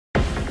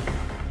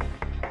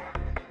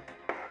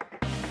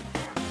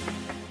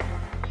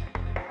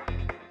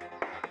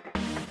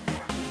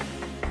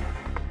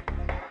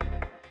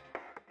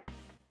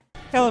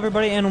Hello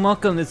everybody and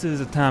welcome. This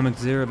is Atomic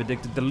Zero of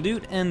Addicted to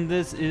Loot, and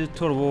this is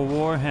Total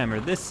War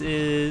Warhammer. This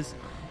is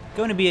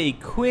going to be a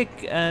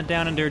quick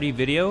down and dirty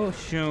video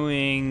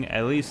showing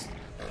at least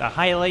a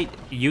highlight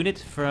unit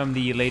from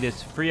the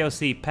latest Free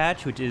OC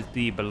patch, which is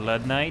the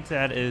Blood Knight.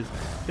 That is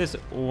this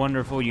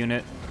wonderful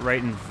unit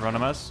right in front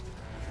of us.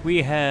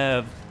 We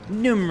have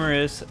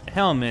numerous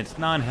helmets,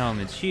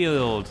 non-helmets,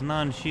 shields,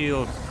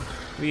 non-shields.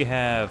 We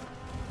have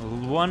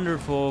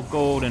wonderful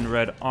gold and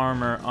red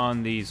armor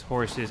on these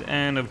horses,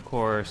 and of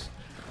course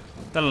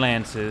the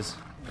lances.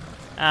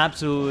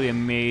 Absolutely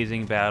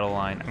amazing battle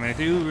line. I mean, I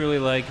do really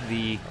like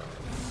the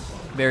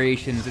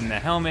variations in the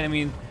helmet. I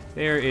mean,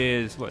 there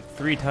is what,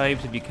 3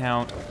 types if you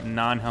count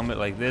non-helmet,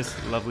 like this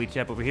lovely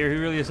chap over here who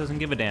really just doesn't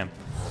give a damn,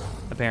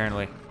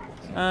 apparently.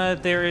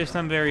 There is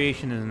some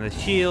variation in the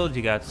shield.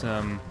 You got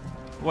some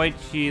white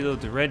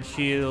shields, red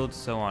shields,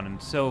 so on and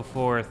so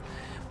forth.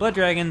 Blood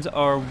Dragons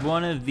are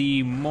one of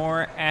the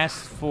more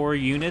asked for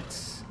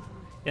units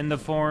in the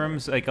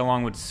forums, like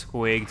along with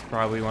Squigs,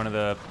 probably one of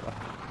the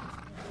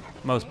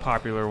most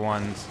popular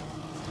ones.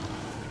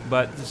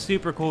 But it's a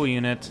super cool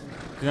unit.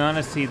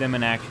 Gonna see them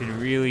in action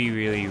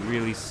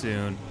really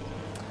soon.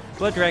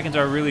 Blood Dragons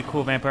are a really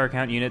cool vampire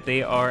count unit.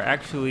 They are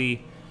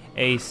actually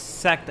a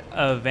sect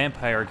of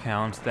vampire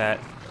counts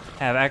that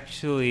have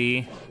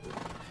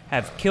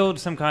killed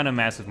some kind of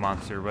massive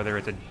monster, whether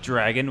it's a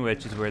dragon,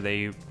 which is where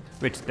the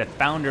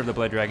founder of the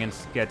Blood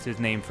Dragons gets his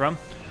name from.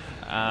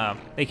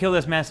 They kill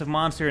this massive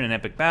monster in an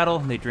epic battle,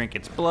 they drink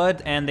its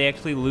blood, and they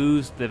actually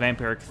lose the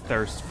vampiric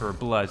thirst for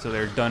blood, so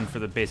they're done for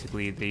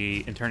basically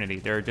the eternity.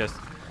 They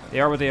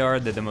are what they are.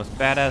 They're the most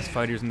badass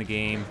fighters in the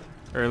game,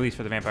 or at least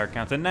for the vampire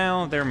counts, and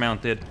now they're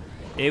mounted.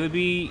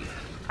 I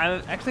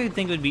actually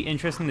think it would be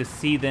interesting to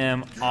see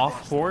them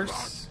off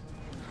horse,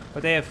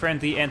 but they have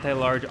Frenzy,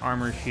 anti-large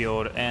armor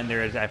shield, and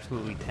there is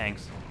absolutely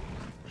tanks.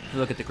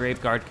 Look at the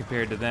Grave Guard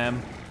compared to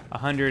them.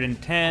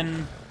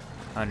 110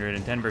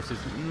 versus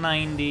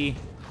 90,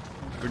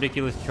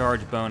 ridiculous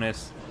charge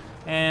bonus,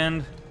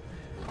 and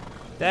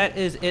that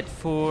is it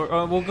for,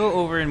 we'll go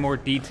over in more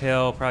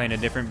detail, probably in a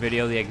different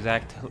video, the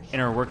exact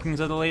inner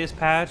workings of the latest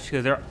patch,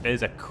 because there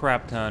is a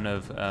crap ton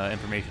of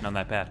information on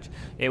that patch.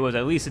 It was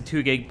at least a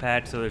 2 gig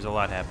patch, so there's a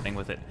lot happening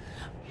with it.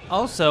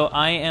 Also,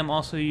 I am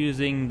also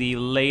using the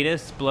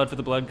latest Blood for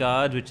the Blood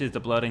Gods, which is the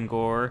Blood and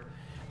Gore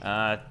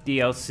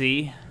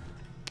DLC.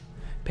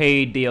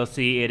 Paid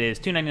DLC. It is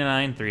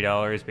 $2.99,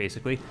 $3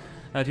 basically,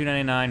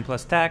 $2.99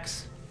 plus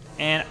tax,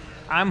 and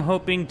I'm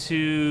hoping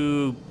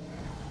to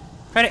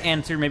try to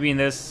answer maybe in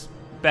this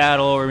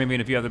battle or maybe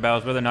in a few other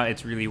battles whether or not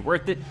it's really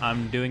worth it.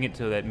 I'm doing it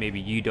so that maybe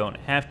you don't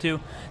have to.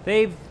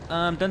 They've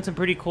done some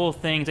pretty cool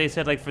things. They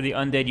said, like, for the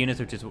undead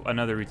units, which is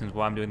another reason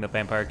why I'm doing the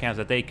vampire counts,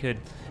 that they could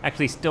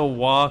actually still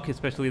walk,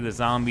 especially the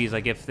zombies.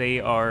 Like, if they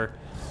are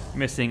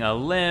missing a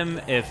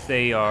limb, if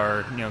they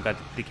are, you know, got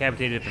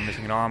decapitated, if they're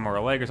missing an arm or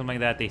a leg or something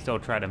like that, they still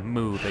try to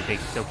move. Like, they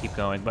still keep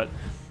going. But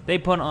they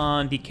put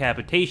on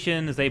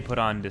decapitations, they put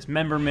on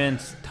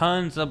dismemberments,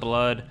 tons of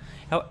blood.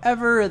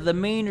 However, the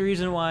main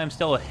reason why I'm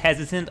still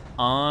hesitant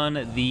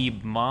on the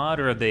mod,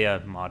 or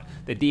the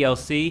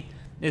DLC,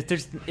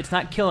 is it's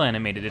not kill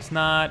animated. It's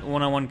not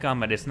one-on-one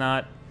combat. It's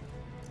not,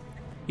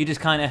 you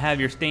just kind of have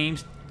your same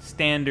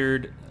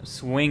standard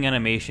swing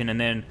animation, and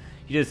then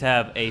you just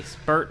have a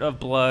spurt of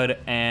blood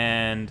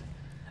and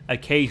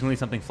occasionally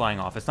something flying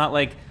off. It's not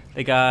like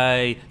the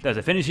guy does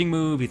a finishing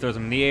move, he throws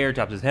him in the air,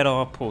 chops his head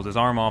off, pulls his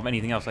arm off,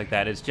 anything else like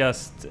that. It's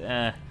just,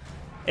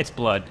 it's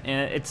blood.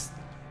 And it's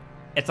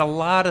a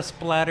lot of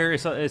splatter.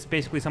 It's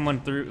basically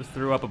someone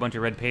threw up a bunch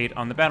of red paint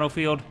on the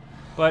battlefield.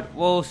 But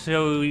we'll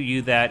show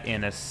you that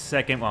in a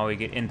second while we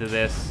get into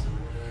this.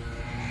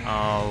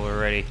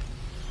 Alrighty.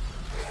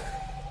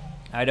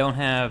 I don't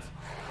have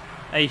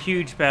a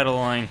huge battle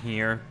line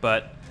here,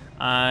 but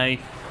I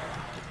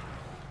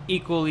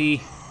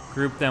equally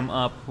group them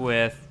up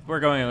with, we're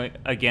going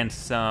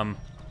against some,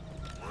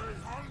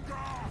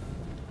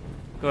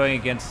 oh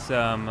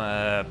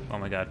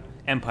my god,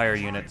 Empire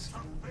units.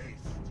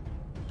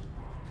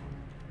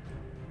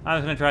 I'm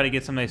just going to try to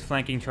get some nice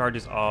flanking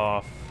charges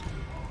off.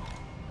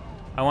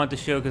 I want to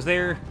show, because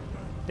they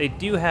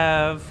do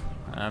have,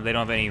 they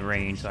don't have any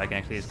range, so I can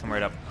actually just come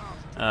right up.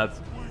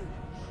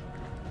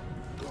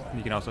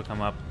 You can also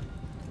come up.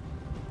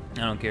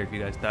 I don't care if you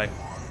guys die.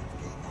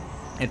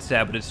 It's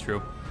sad, but it's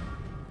true.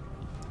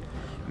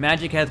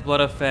 Magic has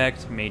blood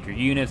effects, major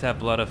units have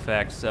blood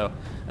effects, so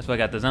that's why I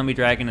got the Zombie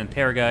Dragon and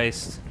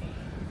Terrorgeist.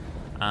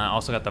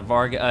 Also got the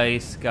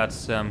Vargeist, got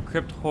some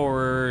Crypt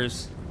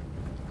Horrors,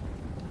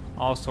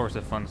 all sorts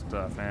of fun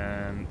stuff,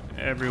 and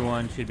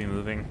everyone should be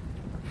moving.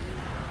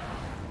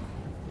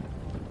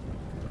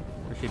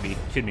 Or should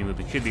be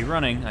moving, should be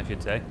running, I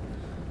should say.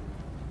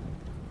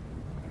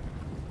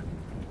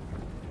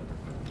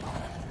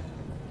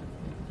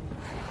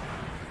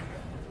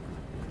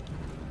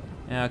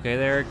 Okay,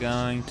 they're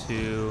going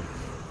to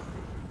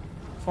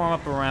form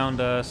up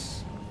around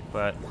us,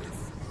 but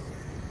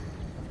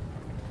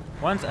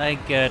once I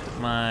get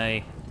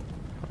my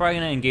probably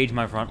going to engage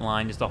my front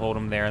line just to hold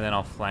them there, and then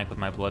I'll flank with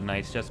my Blood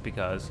Knights just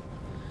because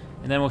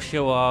And then we'll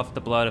show off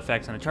the blood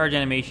effects on the charge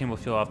animation. We'll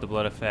show off the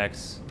blood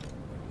effects.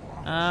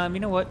 You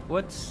know what?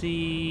 Let's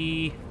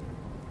see.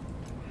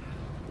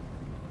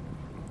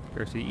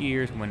 Curse of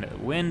Years,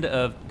 Wind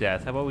of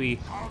Death. How about we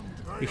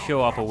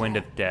show off a Wind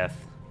of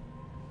Death?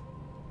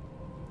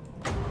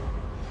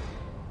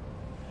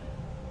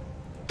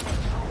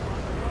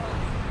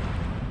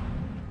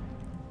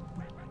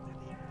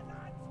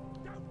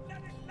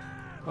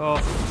 Oh.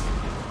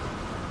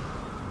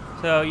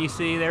 So you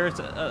see, there's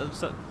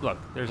look.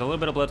 There's a little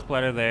bit of blood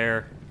splatter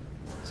there.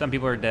 Some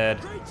people are dead.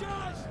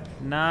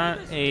 Not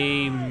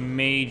a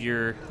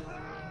major,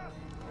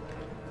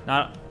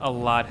 not a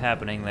lot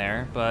happening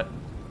there, but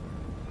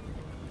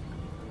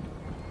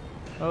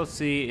we'll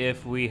see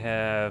if we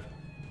have.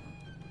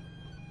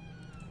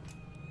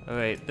 Oh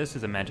wait, this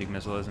is a magic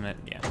missile, isn't it?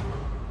 Yeah.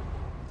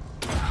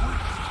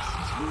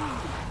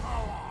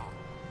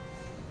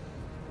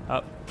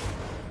 Up.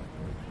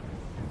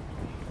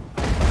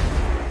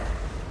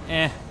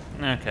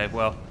 Okay,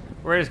 well,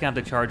 we're just gonna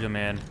have to charge him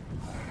in.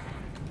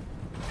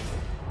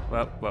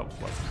 Well,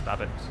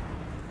 stop it.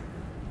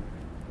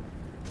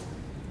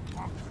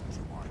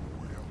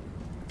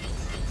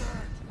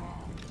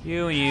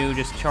 You and you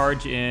just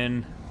charge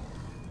in.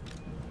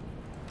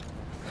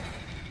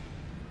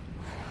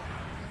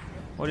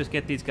 We'll just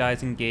get these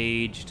guys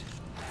engaged.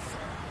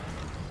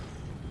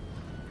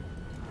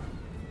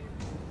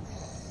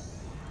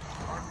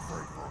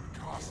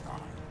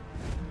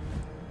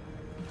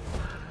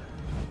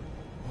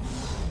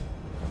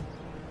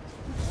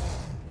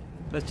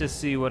 Let's just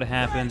see what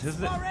happens.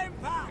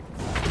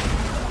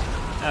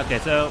 Okay,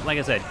 so like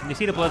I said, you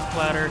see the blood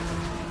splatter.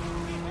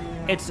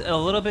 It's a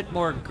little bit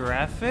more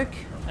graphic.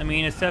 I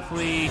mean, it's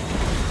definitely.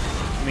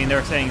 I mean,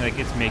 they're saying like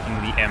it's making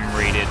the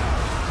M-rated,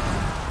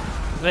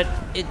 but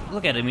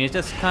look at it. I mean, it's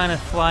just kind of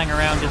flying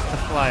around just to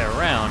fly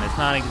around. It's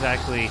not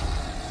exactly.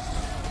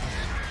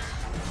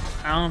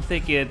 I don't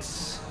think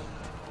it's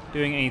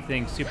doing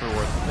anything super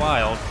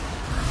worthwhile.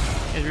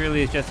 It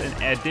really is just an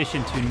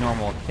addition to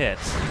normal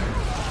hits.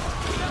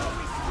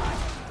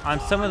 On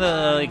some of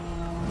the like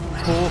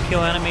cool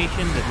kill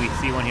animations, if we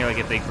see one here, like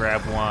if they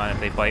grab one, if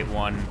they bite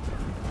one,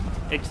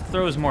 it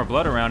throws more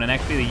blood around, and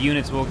actually the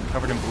units will get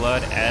covered in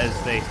blood as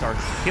they start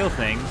to kill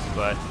things,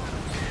 but.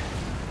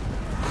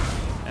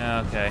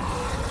 Okay.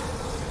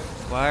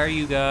 Why are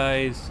you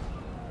guys.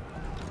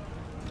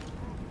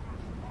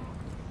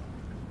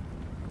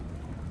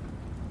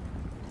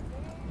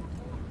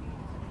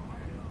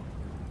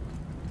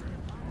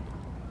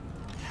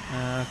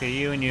 Okay,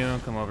 you and you,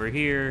 come over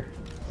here.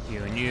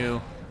 You and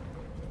you.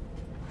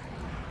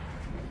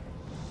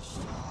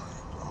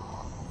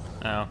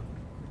 Oh. I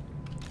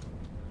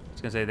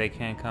was gonna say they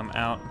can't come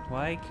out.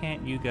 Why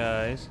can't you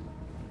guys?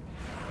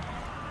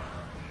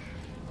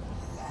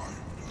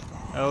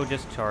 Oh,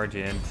 just charge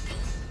in.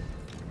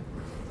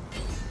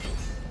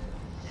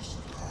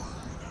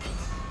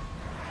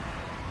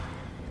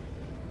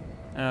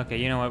 Okay,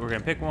 you know what? We're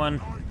gonna pick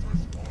one.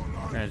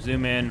 We're gonna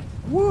zoom in.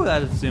 Woo,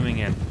 that is zooming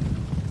in.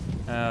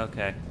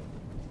 Okay.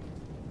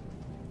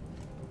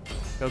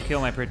 Go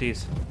kill my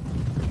pretties.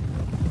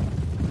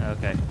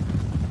 Okay.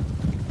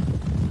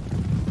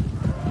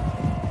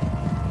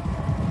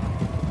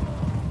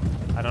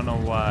 I don't know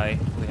why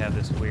we have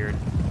this weird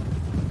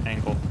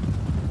angle,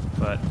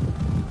 but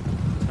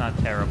it's not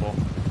terrible.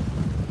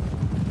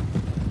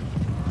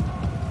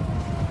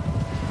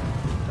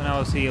 So now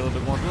we'll see a little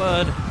bit more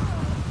blood.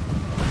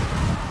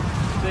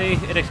 See,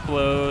 it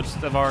explodes.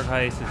 The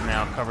Vargheiss is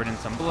now covered in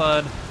some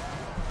blood,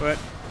 but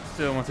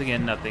still, once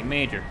again, nothing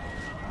major.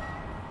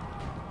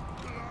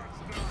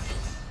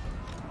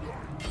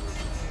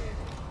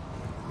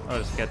 I'll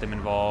just get them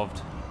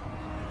involved.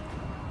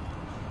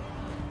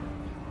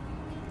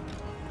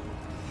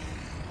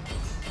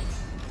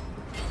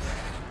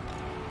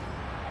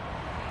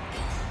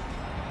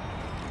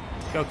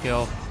 Go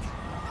kill.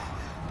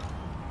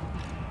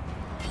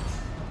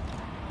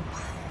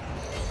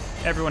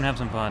 Everyone have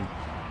some fun.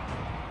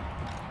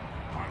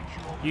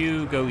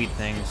 You go eat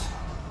things.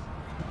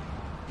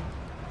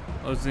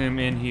 Let's zoom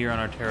in here on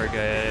our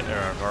Terragate, or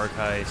our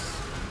Vargheiss.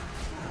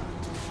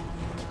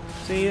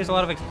 See, there's a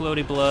lot of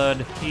exploding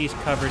blood. He's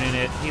covered in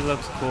it. He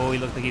looks cool. He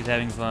looks like he's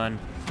having fun.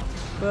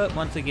 But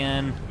once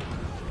again,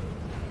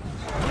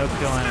 no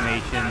kill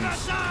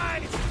animations.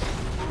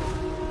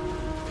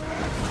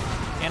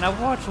 And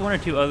I've watched one or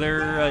two other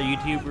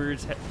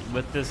YouTubers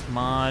with this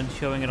mod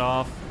showing it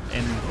off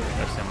in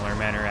a similar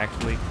manner,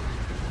 actually.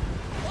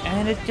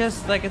 And it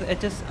just, like,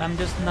 I'm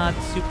just not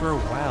super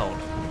wowed.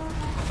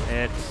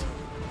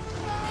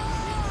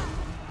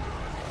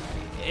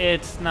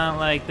 It's not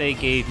like they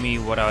gave me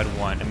what I would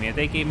want. I mean, if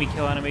they gave me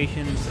kill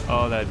animations,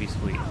 oh, that'd be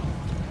sweet.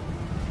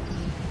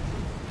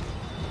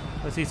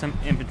 Let's see some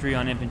infantry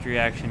on infantry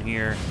action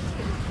here.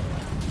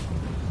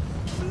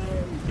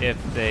 If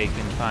they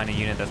can find a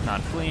unit that's not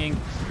fleeing.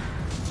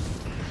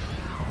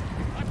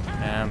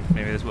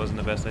 Maybe this wasn't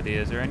the best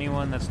idea. Is there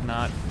anyone that's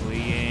not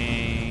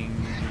fleeing?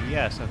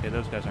 Yes, okay,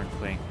 those guys aren't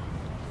fleeing.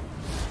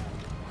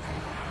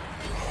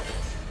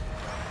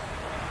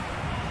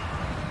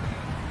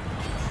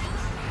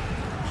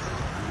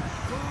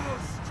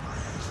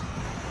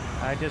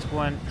 I just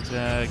want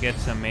to get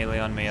some melee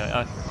on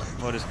melee.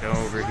 We'll just go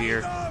over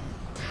here.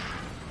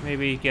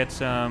 Maybe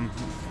get a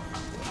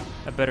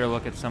better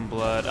look at some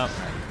blood. Oh,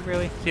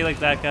 really? See, like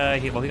that guy?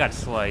 Well, he got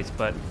sliced,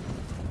 but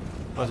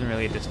wasn't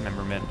really a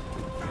dismemberment.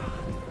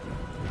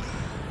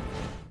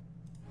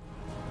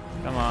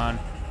 Come on.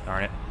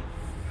 Darn it.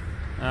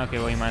 Okay,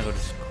 well, you might as well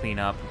just clean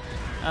up.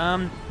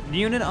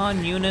 Unit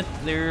on unit,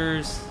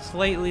 there's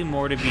slightly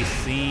more to be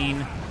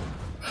seen,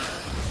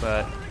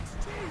 but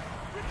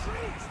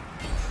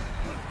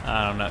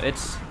I don't know.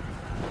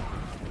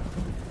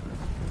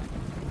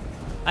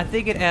 I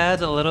think it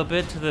adds a little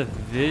bit to the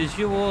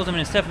visuals. I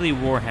mean, it's definitely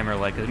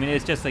Warhammer-like. I mean,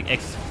 it's just like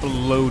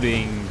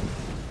exploding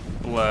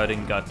blood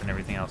and guts and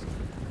everything else.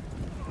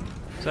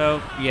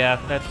 So, yeah,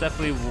 that's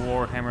definitely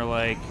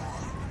Warhammer-like.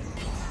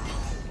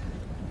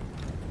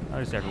 I'll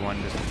just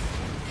everyone just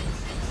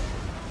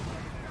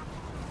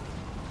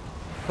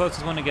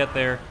closest one to get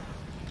there.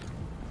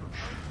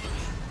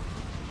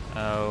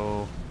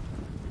 Oh,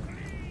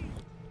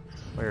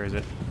 where is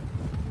it?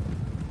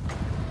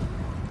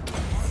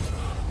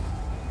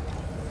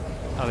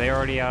 Oh, they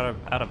already out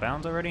of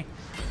bounds already?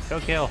 Go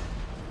kill.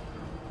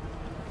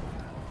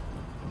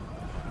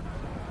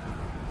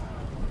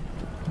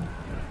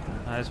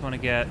 I just want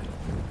to get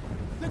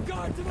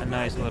a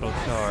nice little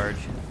charge,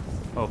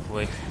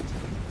 hopefully.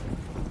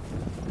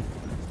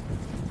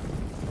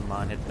 Come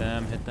on, hit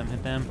them, hit them,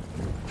 hit them.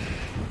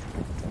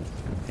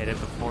 Hit it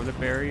before the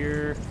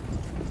barrier.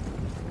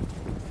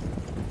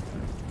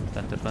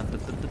 Dun, dun, dun, dun,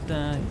 dun, dun,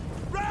 dun.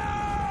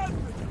 Run!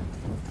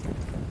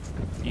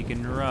 You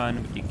can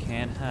run, but you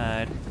can't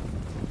hide.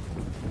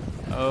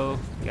 Oh,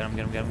 get him,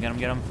 get him, get him, get him,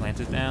 get him.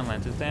 Lances down,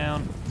 lances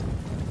down.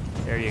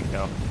 There you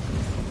go.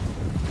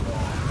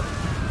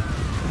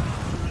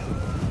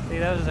 See,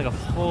 that was just like a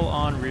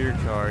full-on rear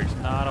charge.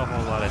 Not a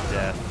whole lot of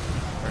death.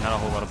 Or not a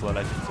whole lot of blood,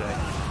 I should say.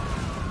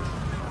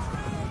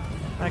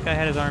 That guy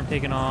had his arm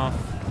taken off.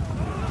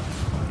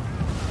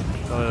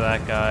 So did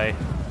that guy.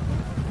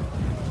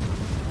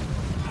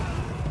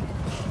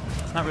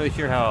 Not really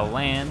sure how I'll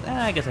land.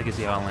 I guess I can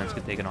see how Lance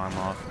could take an arm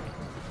off.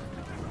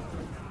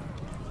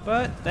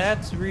 But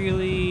that's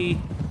really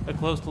a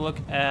close look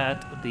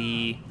at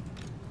the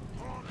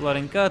Blood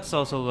and Guts.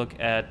 Also look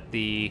at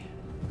the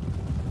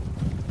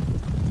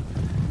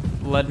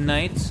Blood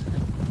Knights.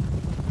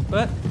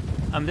 But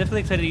I'm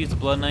definitely excited to use the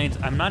Blood Knights.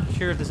 I'm not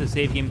sure if this is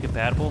save game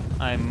compatible.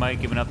 I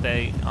might give an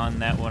update on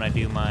that when I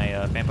do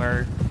my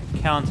Vampire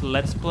Count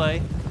Let's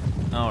Play.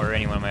 Or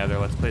any one of my other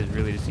Let's Plays,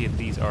 really, to see if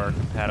these are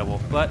compatible.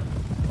 But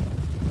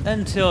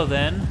until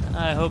then,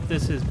 I hope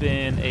this has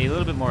been a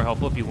little bit more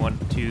helpful if you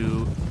want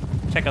to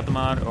check out the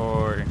mod,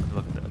 or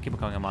look, keep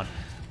calling it a mod,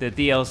 the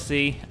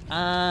DLC.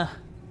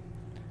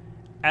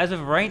 As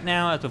of right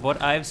now, as of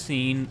what I've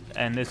seen,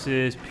 and this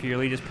is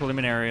purely just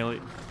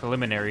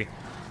preliminary,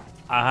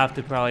 I'll have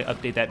to probably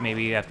update that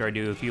maybe after I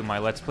do a few of my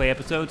Let's Play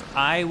episodes.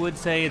 I would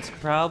say it's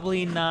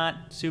probably not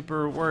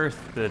super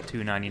worth the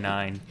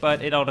 $2.99,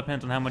 but it all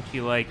depends on how much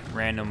you like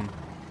random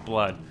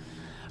blood.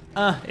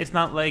 It's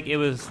not like it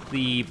was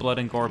the Blood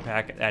and Gore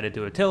pack added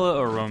to Attila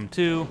or Rome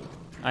 2.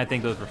 I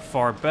think those were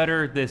far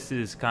better. This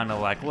is kind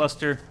of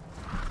lackluster.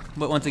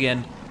 But once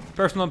again,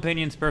 personal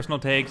opinions, personal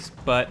takes,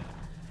 but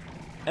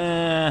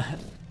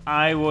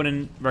I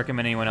wouldn't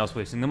recommend anyone else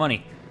wasting the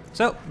money.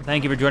 So,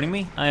 thank you for joining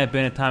me. I have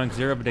been Atomic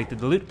Zero, Addicted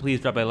to Loot.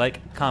 Please drop a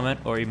like, comment,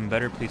 or even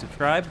better, please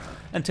subscribe.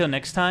 Until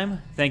next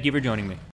time, thank you for joining me.